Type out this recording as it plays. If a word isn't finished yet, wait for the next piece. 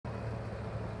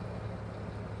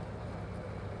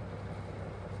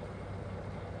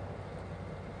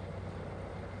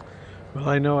Well,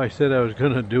 I know I said I was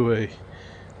going to do a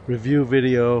review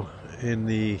video in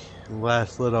the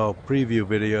last little preview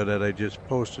video that I just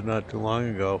posted not too long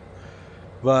ago.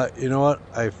 But you know what?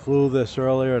 I flew this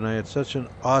earlier and I had such an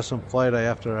awesome flight. I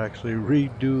have to actually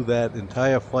redo that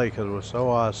entire flight because it was so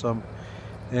awesome.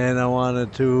 And I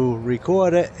wanted to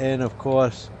record it. And of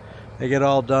course, I get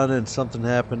all done and something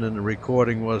happened and the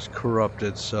recording was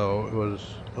corrupted. So it was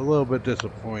a little bit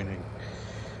disappointing.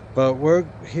 But we're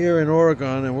here in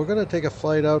Oregon and we're going to take a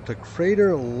flight out to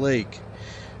Crater Lake,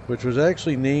 which was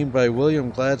actually named by William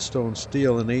Gladstone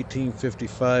Steele in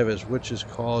 1855 as Witch's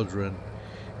Cauldron.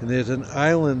 And there's an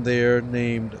island there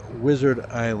named Wizard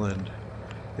Island.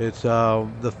 It's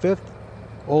the fifth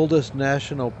oldest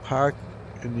national park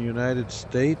in the United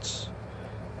States.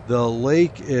 The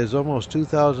lake is almost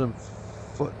 2,000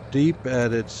 foot deep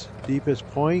at its deepest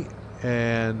point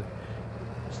and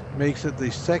makes it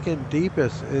the second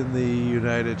deepest in the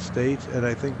United States and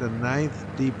I think the ninth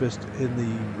deepest in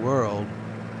the world.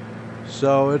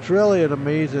 So it's really an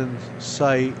amazing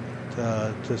sight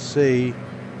to see,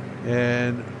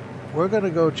 and we're going to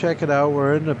go check it out.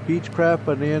 We're in the Beech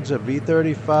Bonanza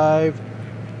V35.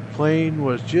 Plane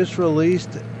was just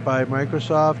released by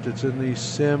Microsoft. It's in the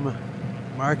Sim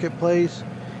marketplace.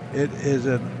 It is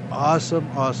an awesome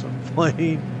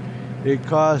plane. It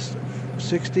costs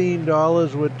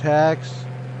 $16 with tax,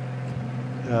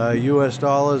 US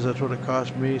dollars. That's what it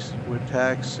cost me with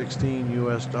tax, 16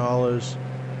 US dollars.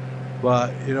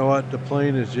 But you know what? The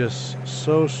plane is just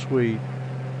so sweet,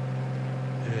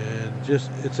 and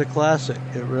it's a classic.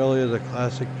 It really is a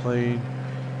classic plane.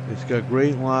 It's got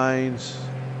great lines.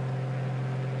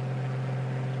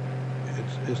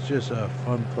 It's just a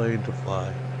fun plane to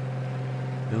fly.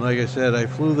 And like I said, I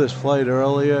flew this flight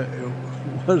earlier.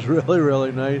 It was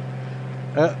really nice.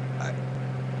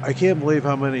 I can't believe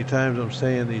how many times I'm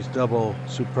saying these double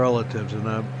superlatives, and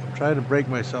I'm trying to break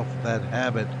myself of that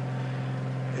habit.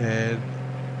 And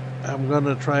I'm going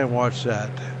to try and watch that.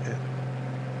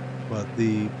 But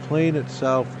the plane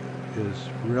itself is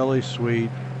really sweet.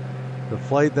 The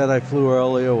flight that I flew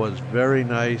earlier was very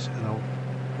nice, and I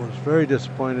was very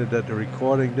disappointed that the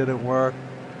recording didn't work.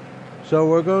 So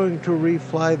we're going to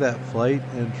refly that flight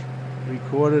and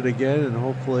record it again, and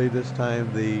hopefully this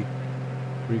time the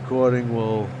recording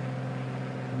will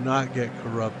not get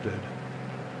corrupted.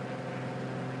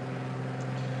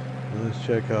 Let's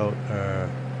check out our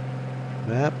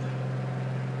map.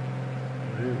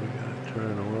 Okay, we gotta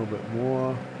turn a little bit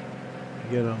more to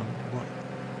get on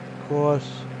course.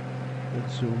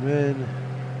 Let's zoom in.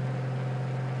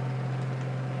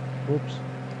 Oops.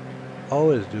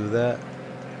 Always do that.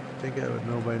 I think I would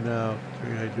know by now.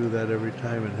 I do that every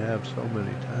time and have so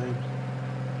many times.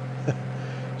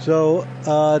 So,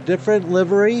 different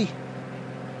livery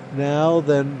now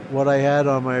than what I had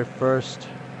on my first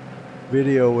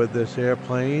video with this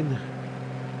airplane.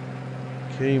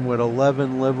 Came with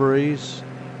 11 liveries,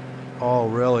 all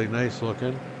really nice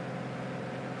looking.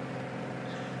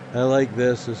 I like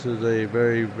this. This is a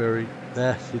very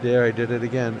nasty there. I did it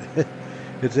again.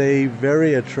 It's a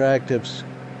very attractive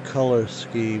color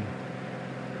scheme.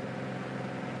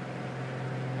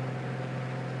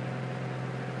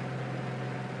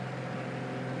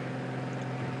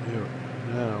 Here,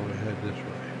 now we head this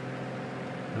way.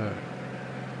 All right.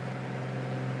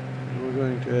 We're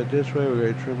going to head this way. We're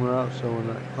going to trim her out so we're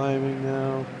not climbing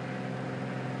now.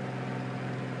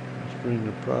 Let's bring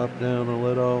the prop down a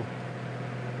little.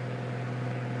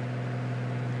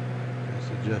 Let's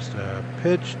adjust our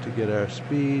pitch to get our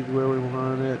speed where we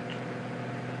want it.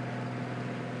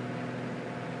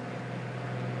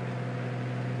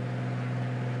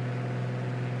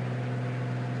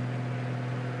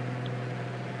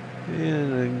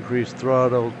 And increase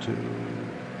throttle to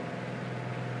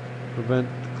prevent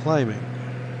climbing.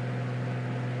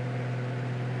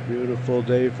 Beautiful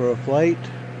day for a flight.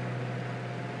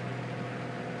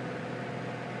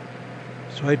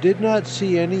 So I did not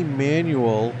see any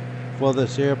manual for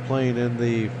this airplane in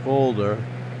the folder.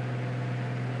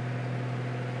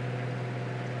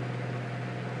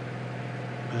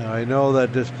 I know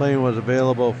that this plane was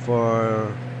available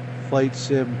for Flight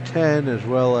Sim 10 as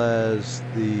well as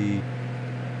the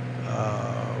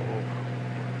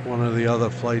one of the other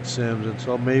flight sims, and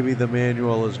so maybe the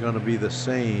manual is going to be the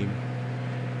same,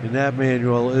 and that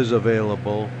manual is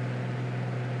available,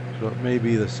 so it may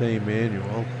be the same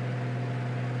manual.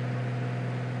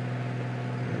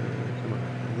 Come on,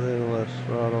 a little less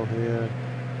throttle here.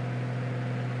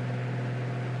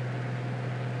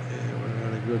 And we're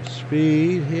at a good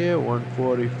speed here,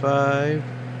 145.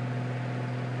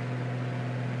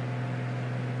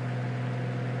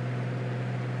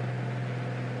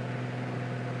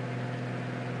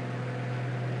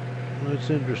 That's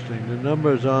interesting. The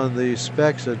numbers on the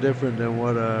specs are different than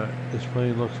what this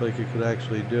plane looks like it could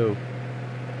actually do.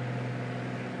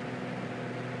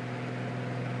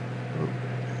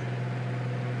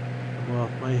 I'm off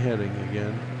my heading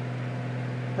again.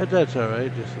 But that's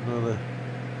alright, just another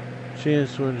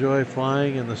chance to enjoy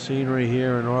flying and the scenery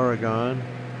here in Oregon.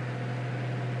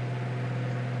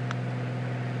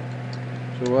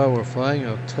 So while we're flying,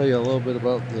 I'll tell you a little bit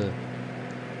about the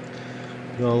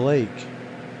lake.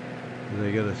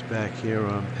 They got us back here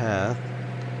on path.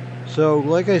 So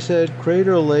like I said,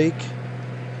 Crater Lake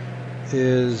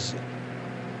is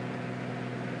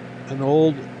an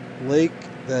old lake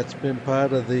that's been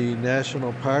part of the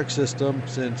National Park System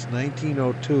since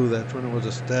 1902. That's when it was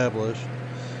established.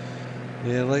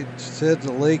 And like I said,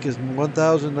 the lake is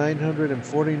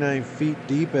 1,949 feet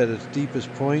deep at its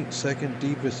deepest point, second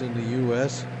deepest in the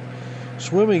U.S.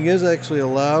 Swimming is actually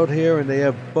allowed here, and they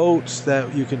have boats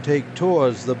that you can take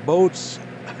tours. The boats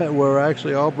were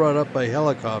actually all brought up by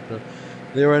helicopter.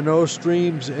 There are no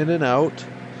streams in and out.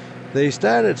 They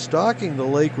started stocking the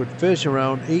lake with fish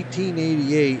around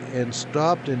 1888 and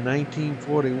stopped in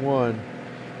 1941.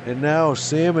 And now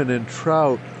salmon and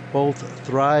trout both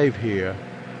thrive here.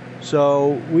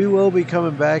 So we will be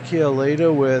coming back here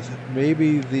later with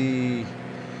maybe the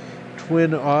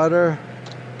twin otter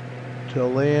to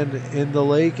land in the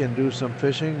lake and do some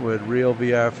fishing with real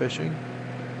VR fishing,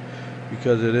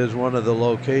 because it is one of the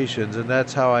locations, and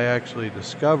that's how I actually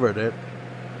discovered it,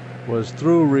 was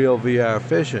through real VR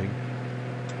fishing.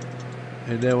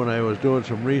 And then when I was doing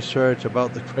some research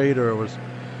about the crater, it was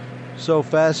so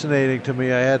fascinating to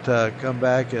me I had to come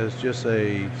back as just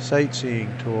a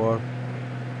sightseeing tour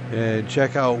and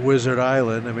check out Wizard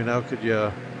Island. I mean, how could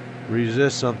you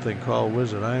resist something called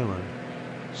Wizard Island?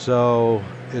 So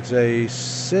it's a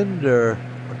cinder,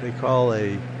 what they call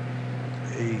a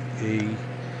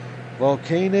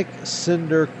volcanic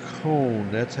cinder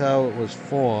cone. That's how it was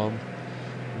formed.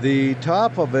 The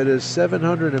top of it is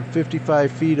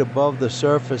 755 feet above the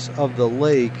surface of the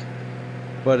lake,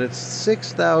 but it's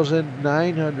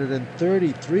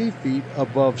 6,933 feet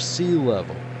above sea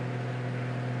level.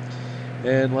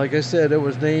 And like I said, it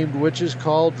was named Witch's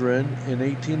Cauldron in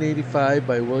 1885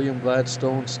 by William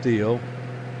Gladstone Steele.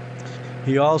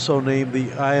 He also named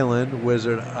the island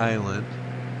Wizard Island.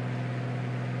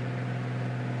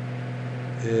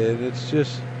 And it's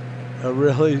just a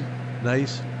really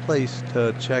nice place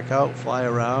to check out, fly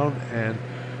around, and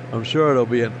I'm sure it'll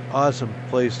be an awesome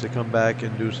place to come back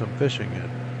and do some fishing in.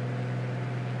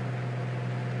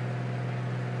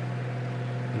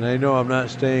 And I know I'm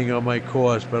not staying on my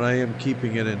course, but I am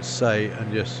keeping it in sight.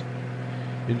 I'm just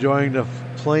enjoying the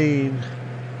plane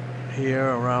here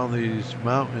around these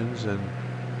mountains and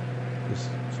this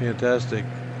fantastic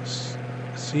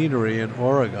scenery in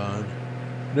Oregon.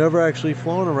 Never actually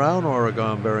flown around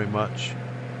Oregon very much,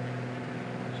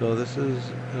 so this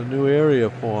is a new area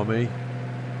for me,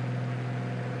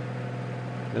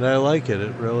 and I like it.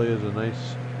 It really is a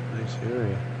nice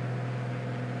area.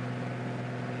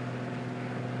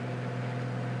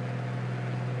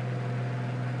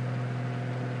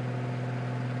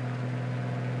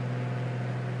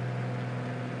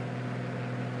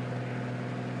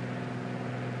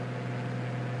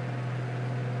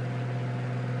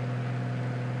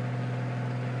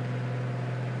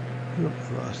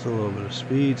 Lost a little bit of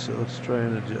speed, so let's try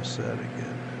and adjust that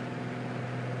again.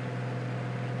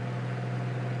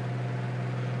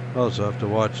 Also have to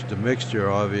watch the mixture,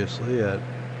 obviously, at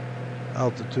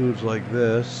altitudes like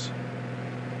this.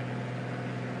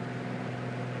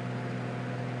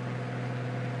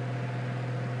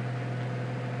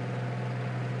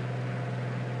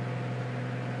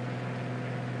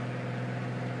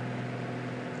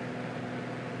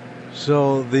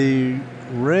 So the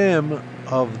rim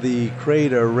of the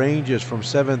crater ranges from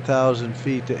 7,000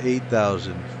 feet to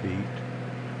 8,000 feet.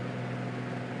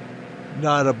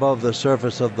 Not above the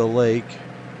surface of the lake.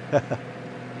 That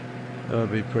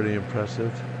would be pretty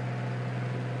impressive.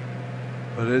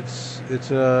 But it's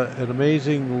an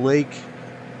amazing lake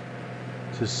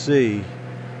to see.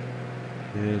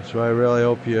 And so I really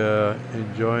hope you're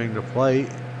enjoying the flight.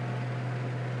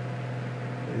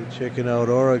 You're checking out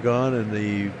Oregon and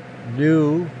the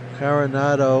new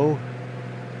Coronado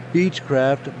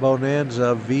Beechcraft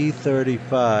Bonanza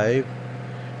V35,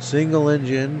 single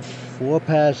engine,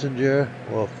 4-passenger,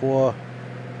 or well,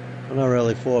 not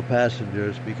really 4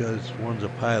 passengers because one's a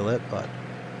pilot, but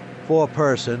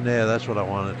 4-person, yeah, that's what I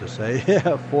wanted to say.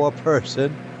 Yeah,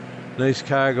 4-person. Nice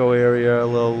cargo area, a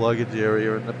little luggage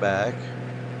area in the back.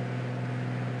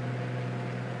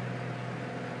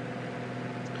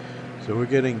 So we're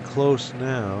getting close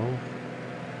now.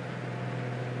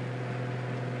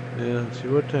 Yeah, let's see,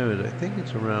 what time is it? I think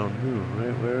it's around noon,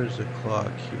 right? Where is the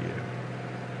clock here?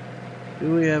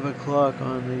 Do we have a clock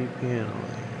on the panel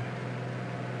here?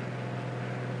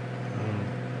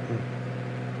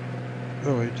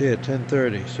 Oh, right there,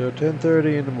 10:30. So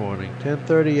 10:30 in the morning,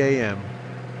 10:30 a.m.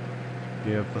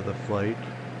 here for the flight.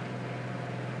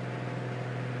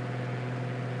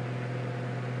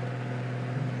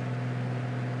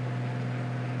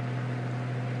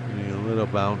 A little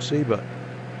bouncy, but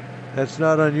that's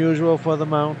not unusual for the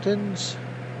mountains.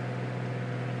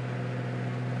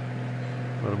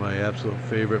 One of my absolute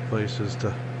favorite places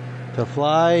to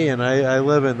fly, and I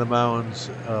live in the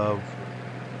mountains of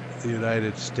the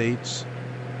United States,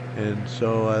 and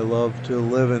so I love to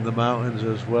live in the mountains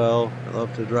as well. I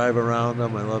love to drive around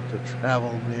them. I love to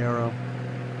travel near them.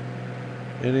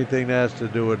 Anything that has to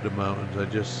do with the mountains, I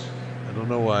don't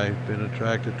know why. I've been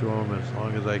attracted to them as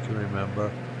long as I can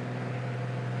remember.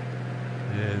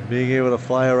 And being able to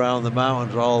fly around the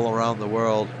mountains all around the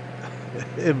world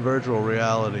in virtual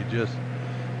reality just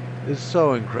is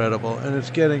so incredible. And it's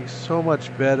getting so much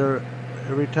better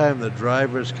every time the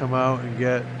drivers come out and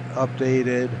get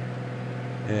updated.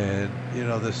 And you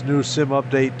know, this new sim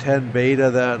update 10 beta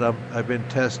that I've been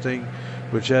testing,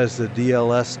 which has the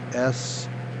DLSS,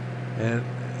 and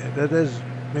that has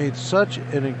made such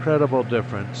an incredible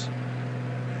difference.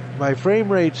 My frame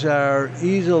rates are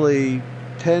easily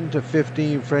 10 to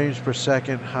 15 frames per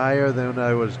second higher than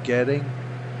I was getting,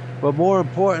 but more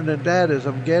important than that is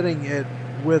I'm getting it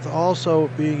with also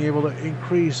being able to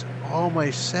increase all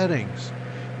my settings.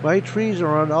 My trees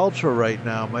are on ultra right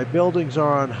now. My buildings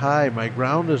are on high. My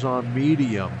ground is on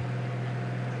medium.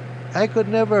 I could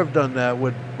never have done that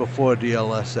before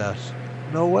DLSS.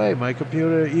 No way. My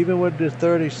computer, even with the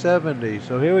 3070.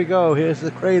 So here we go. Here's the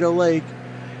Crater Lake.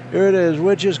 Here it is,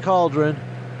 Witch's Cauldron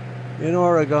in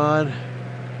Oregon.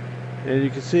 And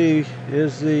you can see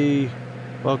here's the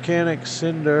Volcanic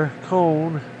Cinder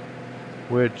cone,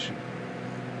 which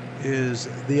is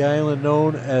the island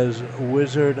known as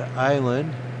Wizard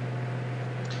Island.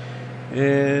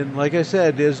 And like I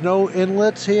said, there's no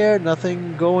inlets here,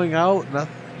 nothing going out,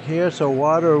 nothing here, so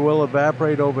water will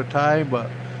evaporate over time, but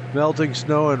melting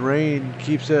snow and rain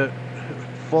keeps it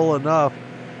full enough.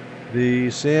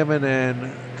 The salmon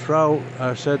and trout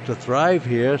are said to thrive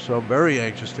here, so I'm very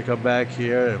anxious to come back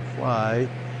here and fly.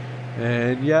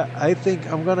 And yeah, I think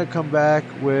I'm going to come back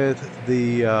with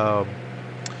the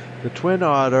Twin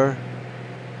Otter,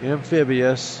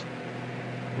 amphibious,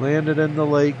 land it in the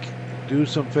lake, do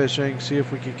some fishing, see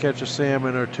if we can catch a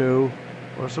salmon or two,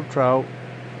 or some trout,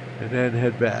 and then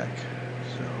head back.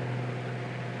 So,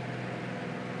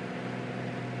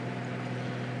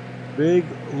 big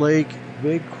lake,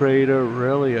 big crater,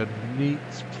 really a neat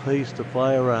place to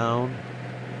fly around.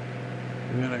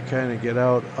 I'm going to kind of get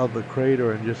out of the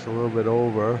crater and just a little bit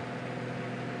over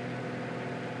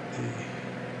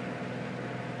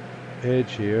the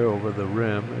edge here, over the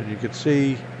rim, and you can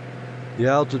see the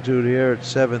altitude here at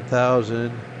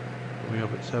 7,000, coming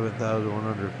up at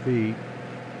 7,100 feet.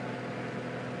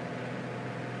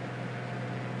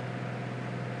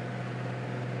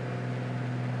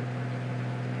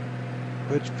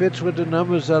 Which fits with the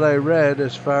numbers that I read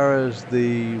as far as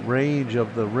the range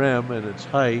of the rim and its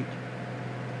height.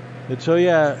 And so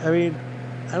yeah, I mean,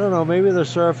 I don't know, maybe the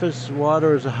surface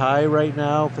water is high right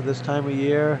now for this time of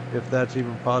year, if that's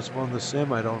even possible in the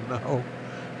sim, I don't know.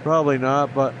 Probably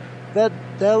not, but that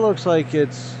looks like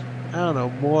it's, I don't know,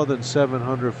 more than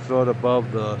 700 foot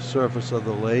above the surface of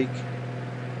the lake.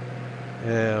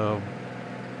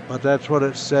 But that's what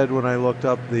it said when I looked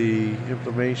up the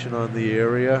information on the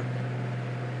area.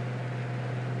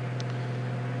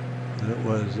 It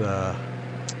was, what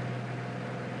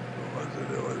was it?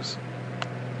 It was,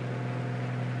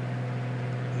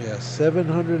 yeah,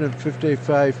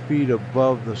 755 feet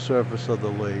above the surface of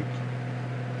the lake.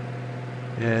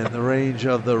 And the range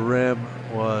of the rim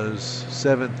was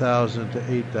 7,000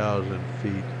 to 8,000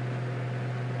 feet.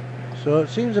 So it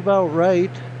seems about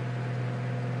right.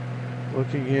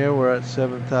 Looking here, we're at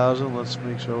 7,000. Let's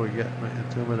make sure we get my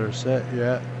altimeter set.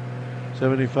 Yeah,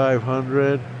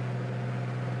 7,500.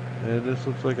 And this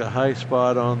looks like a high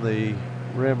spot on the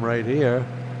rim right here.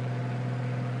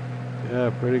 Yeah,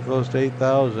 pretty close to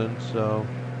 8,000. So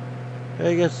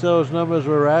I guess those numbers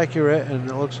were accurate, and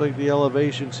it looks like the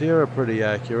elevations here are pretty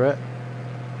accurate.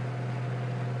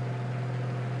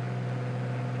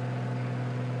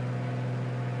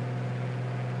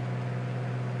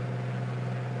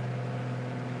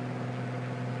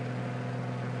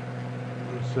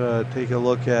 Let's take a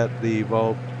look at the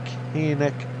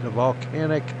volcanic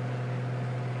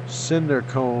cinder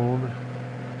cone,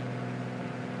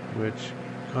 which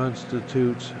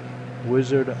constitutes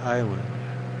Wizard Island.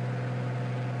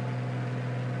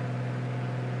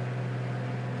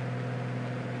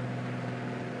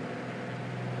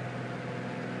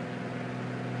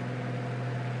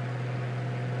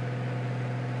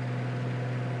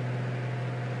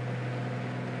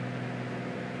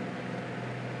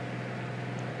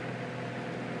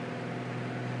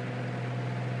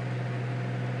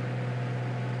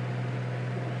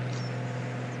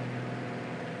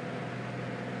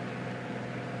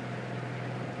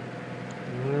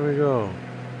 There we go.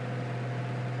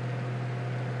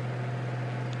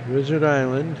 Wizard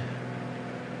Island,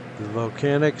 the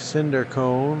volcanic cinder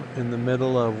cone in the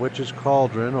middle of Witch's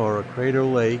Cauldron, or a crater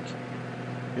lake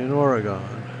in Oregon.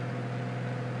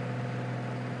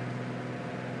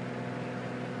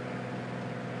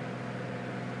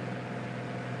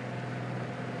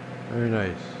 Very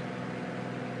nice.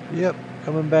 Yep,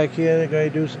 coming back here, I gotta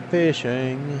do some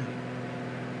fishing.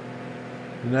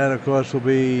 And that, of course, will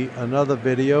be another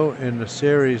video in the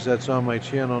series that's on my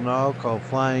channel now called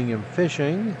Flying and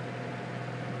Fishing.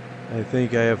 I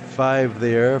think I have 5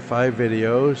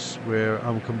 videos where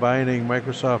I'm combining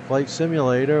Microsoft Flight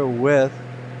Simulator with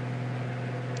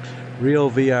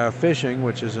Real VR Fishing,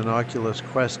 which is an Oculus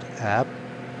Quest app.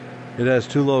 It has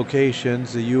 2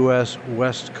 locations, the US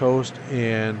West Coast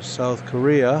and South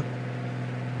Korea.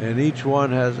 And each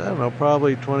one has, I don't know,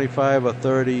 probably 25 or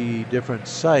 30 different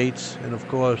sites. And of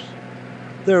course,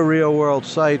 they're real world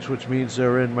sites, which means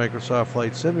they're in Microsoft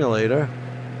Flight Simulator.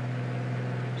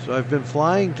 So I've been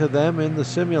flying to them in the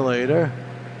simulator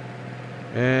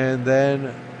and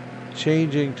then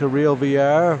changing to real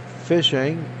VR,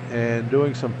 fishing, and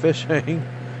doing some fishing,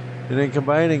 and then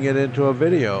combining it into a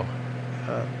video.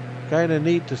 Kind of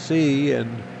neat to see,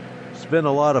 and it's been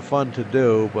a lot of fun to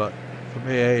do, but for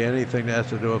me, hey, anything that has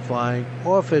to do with flying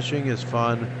or fishing is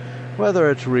fun, whether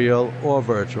it's real or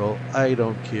virtual. I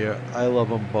don't care. I love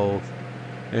them both.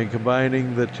 And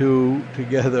combining the two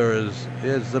together is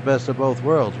the best of both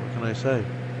worlds. What can I say?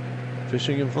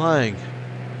 Fishing and flying.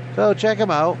 So check them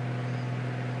out.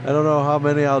 I don't know how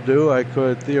many I'll do. I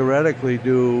could theoretically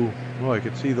do... Oh, I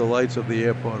could see the lights of the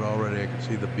airport already. I could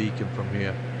see the beacon from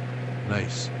here.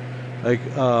 Nice. Like,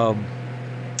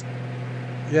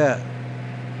 yeah.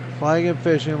 Flying and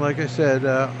fishing, like I said,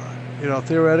 you know,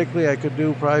 theoretically I could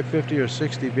do probably 50 or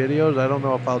 60 videos. I don't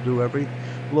know if I'll do every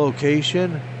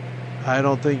location. I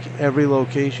don't think every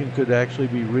location could actually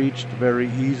be reached very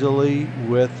easily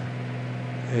with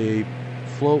a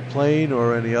float plane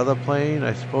or any other plane.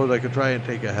 I suppose I could try and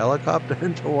take a helicopter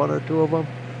into 1 or 2 of them,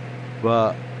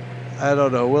 but I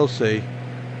don't know. We'll see.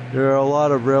 There are a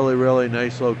lot of really, really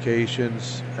nice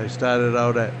locations. I started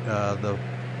out at the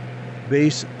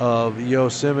base of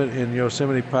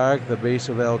Yosemite Park, the base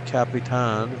of El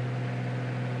Capitan,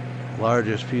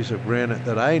 largest piece of granite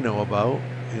that I know about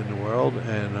in the world,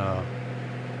 and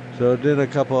so did a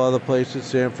couple other places,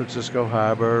 San Francisco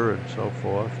Harbor and so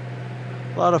forth.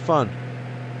 A lot of fun.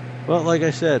 Well, like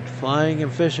I said, flying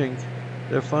and fishing,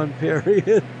 they're fun,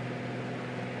 period.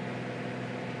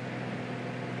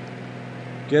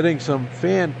 Getting some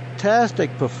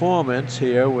fantastic performance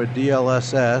here with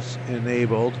DLSS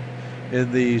enabled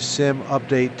in the Sim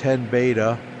Update 10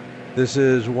 beta. This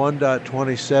is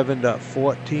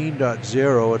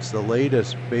 1.27.14.0. It's the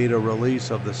latest beta release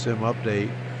of the Sim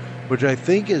Update, which I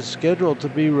think is scheduled to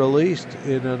be released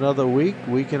in another week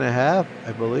and a half.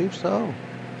 I believe so.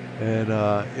 And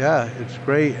yeah, it's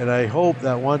great. And I hope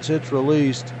that once it's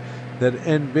released, that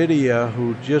Nvidia,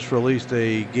 who just released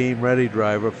a game-ready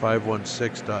driver,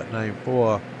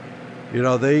 516.94, you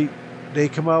know, they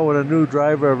come out with a new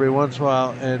driver every once in a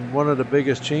while, and one of the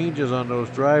biggest changes on those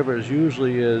drivers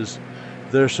usually is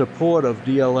their support of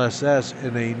DLSS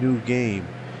in a new game.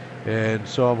 And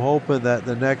so I'm hoping that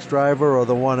the next driver or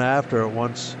the one after,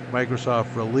 once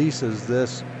Microsoft releases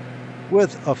this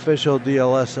with official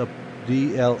DLSS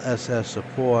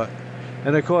support.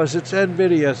 And of course, it's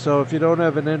Nvidia, so if you don't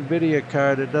have an Nvidia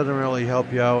card, it doesn't really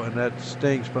help you out, and that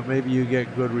stinks, but maybe you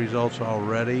get good results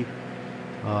already.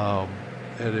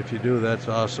 And if you do, that's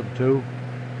awesome too.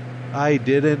 I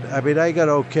didn't. I mean, I got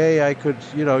okay. I could,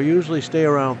 you know, usually stay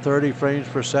around 30 frames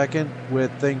per second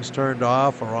with things turned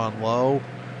off or on low.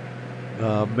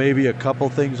 Maybe a couple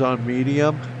things on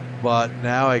medium, but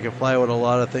now I can fly with a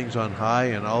lot of things on high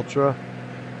and ultra,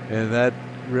 and that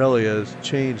really has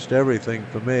changed everything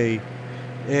for me.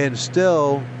 And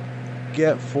still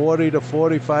get 40 to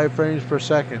 45 frames per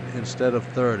second instead of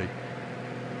 30.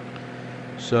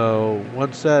 So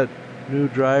once that new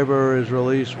driver is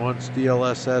released, once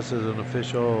DLSS is an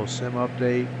official sim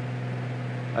update,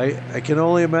 I can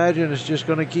only imagine it's just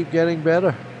going to keep getting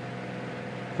better,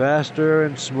 faster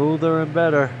and smoother and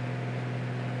better.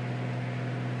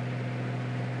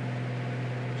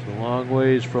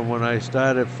 ways from when I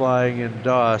started flying in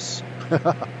DOS.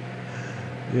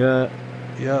 Yeah,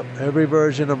 yep, every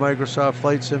version of Microsoft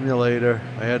Flight Simulator.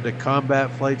 I had the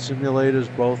combat flight simulators,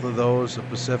 both of those, the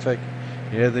Pacific,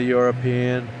 I had the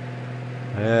European,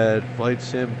 I had Flight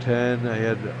Sim 10, I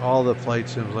had all the flight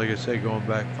sims, like I said, going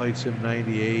back, Flight Sim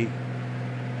 98,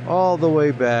 all the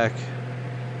way back.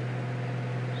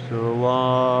 So a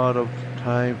lot of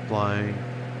time flying,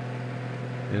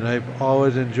 and I've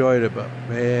always enjoyed it, but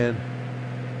man,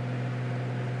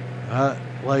 I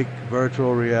like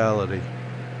virtual reality.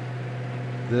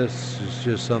 This is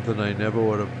just something I never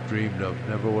would have dreamed of,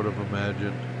 never would have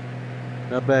imagined.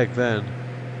 Not back then.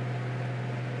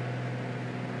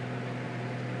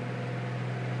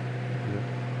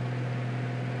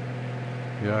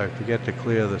 Yeah, I forget to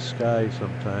clear the sky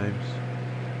sometimes.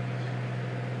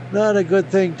 Not a good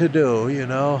thing to do, you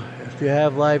know. If you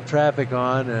have live traffic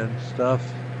on and stuff,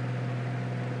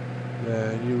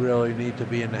 then you really need to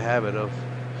be in the habit of,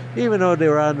 even though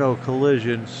there are no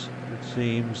collisions, it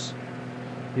seems,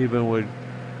 even with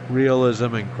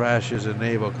realism and crashes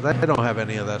enabled, because I don't have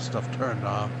any of that stuff turned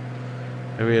off.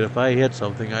 I mean, if I hit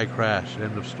something, I crash.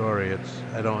 End of story.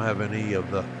 I don't have any of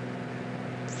the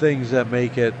things that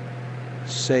make it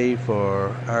safe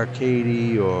or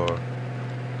arcadey or,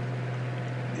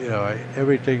 you know,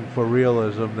 everything for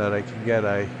realism that I can get,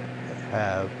 I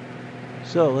have.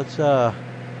 So let's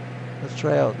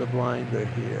try out the blinder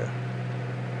here.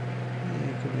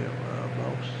 Come here,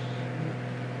 mouse.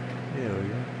 There we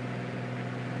go.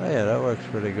 Oh yeah, that works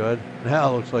pretty good. Now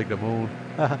it looks like the moon.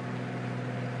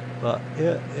 But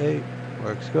yeah, hey,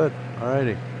 works good.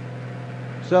 Alrighty.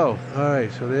 So,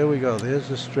 alright, so there we go. There's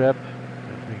the strip.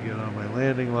 Let me get on my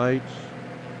landing lights.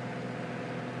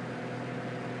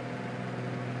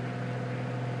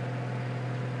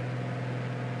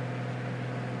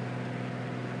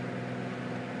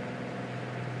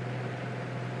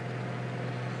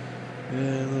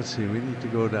 And let's see, we need to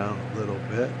go down a little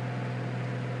bit.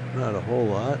 Not a whole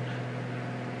lot.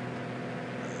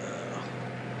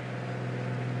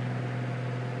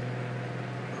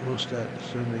 We'll start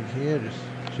descending here, just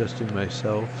adjusting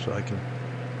myself so I can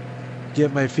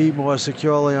get my feet more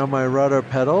securely on my rudder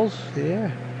pedals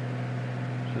here,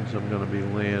 since I'm going to be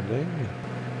landing.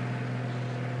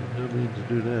 No need to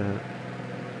do that.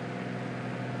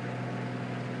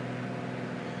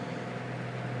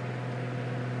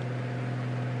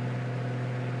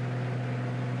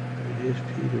 Here's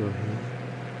Peter here.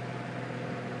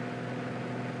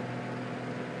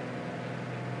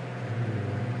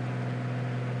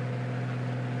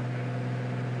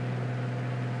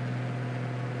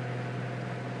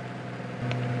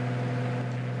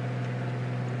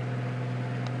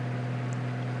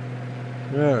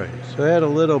 Alright, so I had a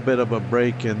little bit of a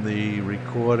break in the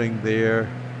recording there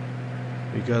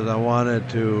because I wanted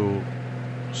to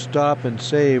stop and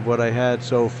save what I had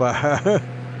so far.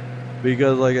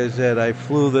 Because like I said, I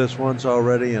flew this once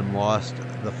already and lost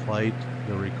the flight,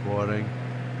 the recording.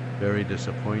 Very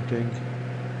disappointing.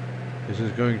 This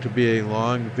is going to be a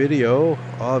long video,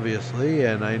 obviously,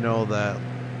 and I know that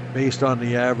based on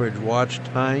the average watch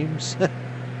times,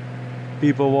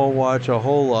 people won't watch a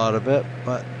whole lot of it,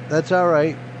 but that's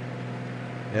alright.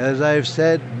 As I've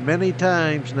said many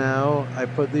times now, I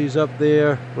put these up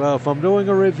there. Well, if I'm doing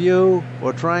a review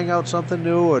or trying out something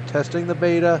new or testing the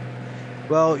beta,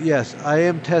 well, yes, I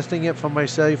am testing it for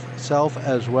myself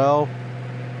as well,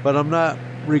 but I'm not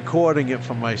recording it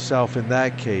for myself in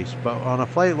that case. But on a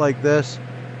flight like this,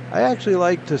 I actually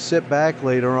like to sit back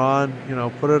later on, you know,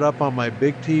 put it up on my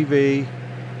big TV.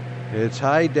 It's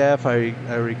high def. I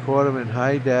record them in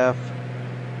high def,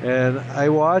 and I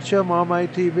watch them on my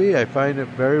TV. I find it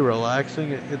very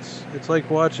relaxing. It's like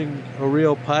watching a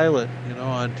real pilot, you know,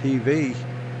 on TV.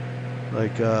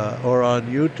 Like or on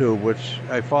YouTube, which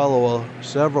I follow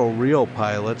several real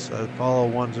pilots. I follow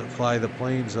ones that fly the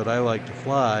planes that I like to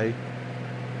fly,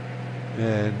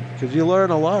 and because you learn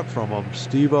a lot from them.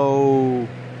 Steve-O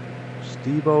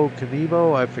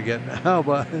Knievo, I forget now,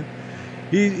 but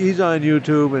he's on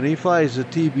YouTube and he flies the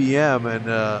TBM, and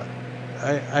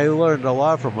I learned a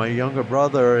lot from my younger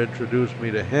brother. Introduced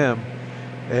me to him,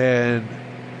 and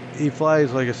he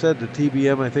flies, like I said, the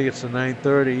TBM. I think it's the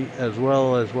 930, as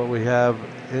well as what we have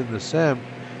in the sim.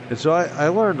 And so I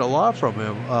learned a lot from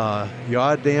him.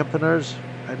 Yaw dampeners,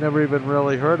 I never even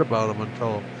really heard about them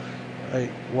until I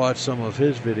watched some of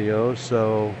his videos.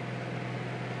 So,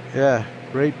 yeah,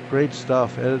 great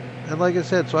stuff. And like I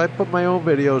said, so I put my own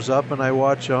videos up and I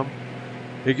watch them.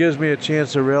 It gives me a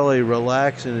chance to really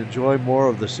relax and enjoy more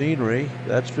of the scenery,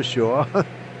 that's for sure.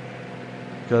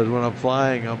 Because when I'm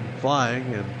flying, and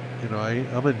you know,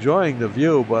 I'm enjoying the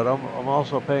view, but I'm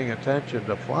also paying attention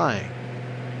to flying.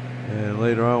 and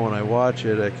later on when I watch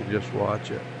it, I can just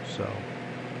watch it. So,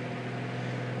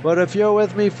 but if you're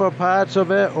with me for parts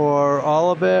of it or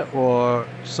all of it or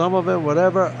some of it,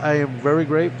 whatever, I am very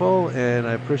grateful and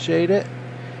I appreciate it.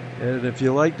 And if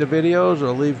you like the videos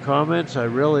or leave comments, I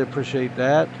really appreciate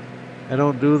that. I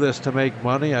don't do this to make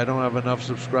money. I don't have enough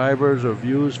subscribers or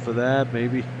views for that.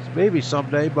 Maybe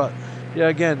someday, but yeah,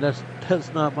 again,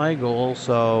 that's not my goal.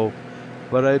 So,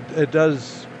 but it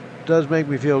does make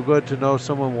me feel good to know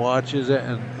someone watches it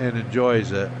and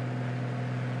enjoys it.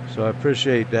 So I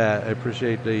appreciate that. I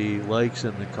appreciate the likes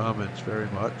and the comments very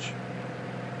much.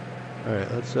 All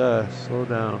right, let's slow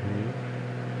down here.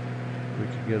 We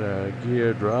can get our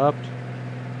gear dropped.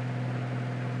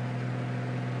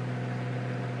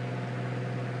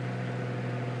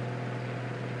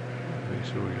 Make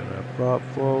sure we got our prop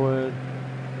forward,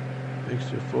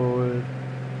 mixture forward,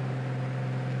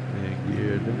 and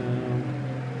gear down.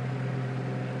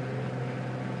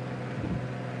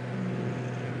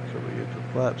 And we get to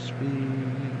flap speed.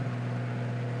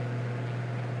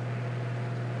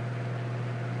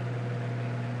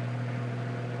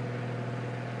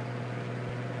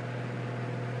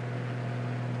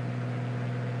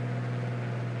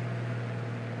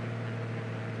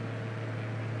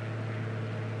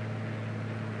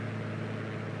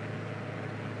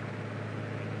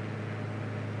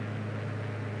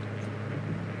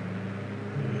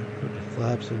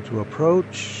 Flaps into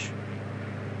approach.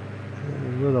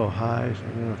 A little high, so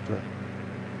I'm going to have to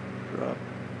drop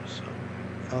some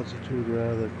altitude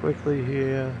rather quickly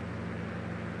here.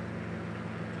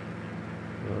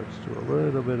 So let's do a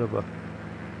little bit of a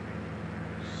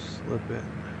slip in.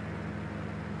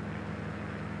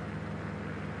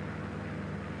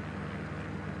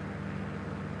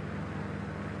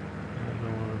 I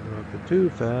don't want to drop it too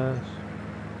fast.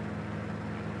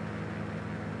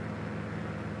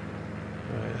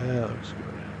 Alright, that looks good.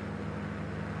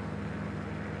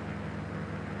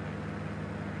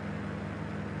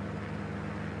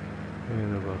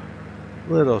 Kind of a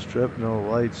little strip, no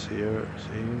lights here, it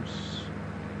seems.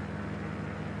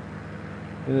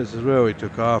 And this is where we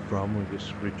took off from, we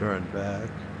just returned back.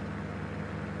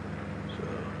 So,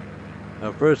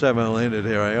 now first time I landed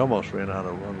here, I almost ran out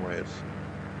of runways.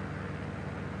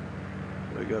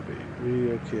 So I gotta be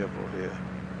real careful here.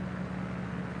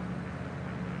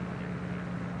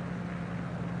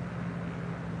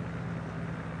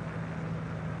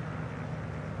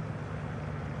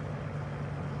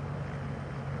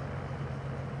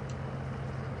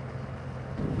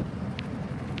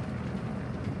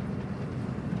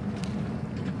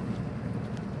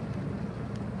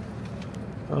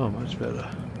 Oh, much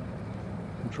better.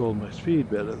 Controlled my speed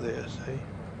better there, see?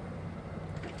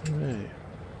 Alright.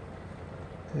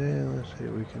 And let's see,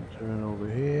 we can turn over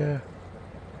here.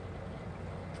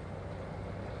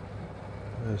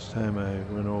 Last time I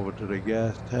went over to the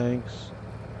gas tanks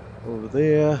over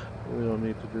there. We don't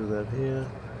need to do that here.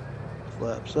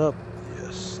 Flaps up.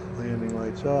 Yes. Landing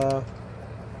lights off.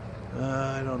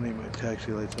 I don't need my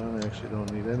taxi lights on. I actually don't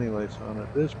need any lights on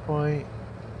at this point.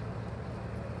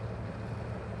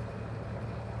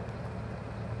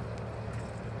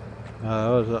 That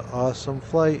was an awesome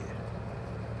flight.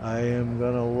 I am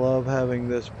gonna love having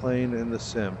this plane in the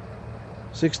sim.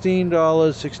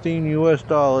 $16, 16 US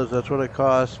dollars. That's what it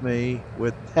cost me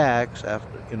with tax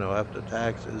after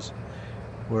taxes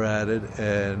were added.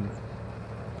 And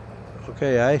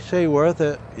okay, I say worth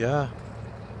it. Yeah,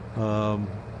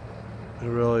 it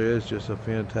really is just a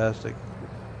fantastic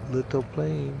little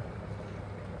plane.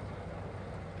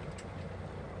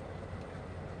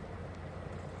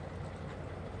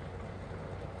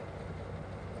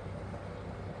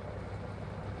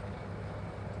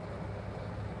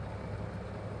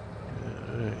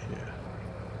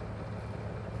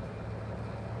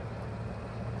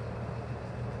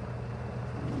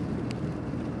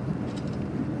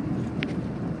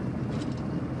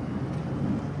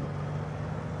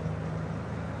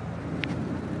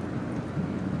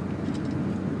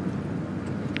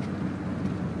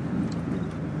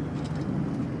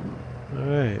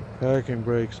 Parking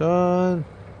brakes on.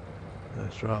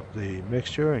 Let's drop the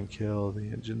mixture and kill the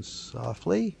engine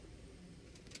softly.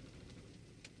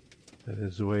 That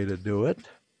is the way to do it.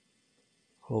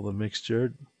 Pull the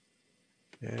mixture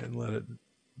and let it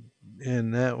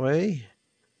in that way.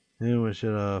 Then we'll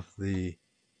shut off the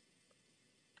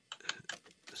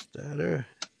starter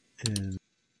and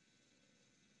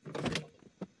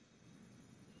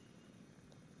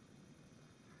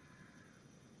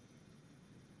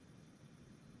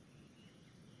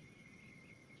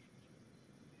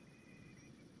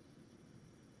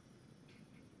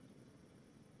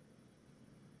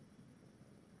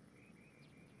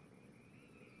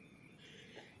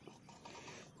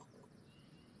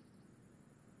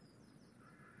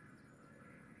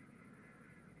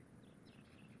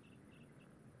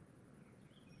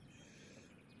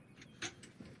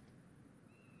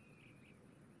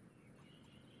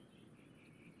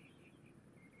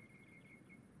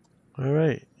All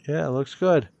right. Yeah, looks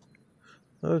good.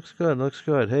 Looks good. Looks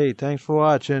good. Hey, thanks for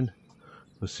watching.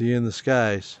 We'll see you in the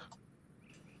skies.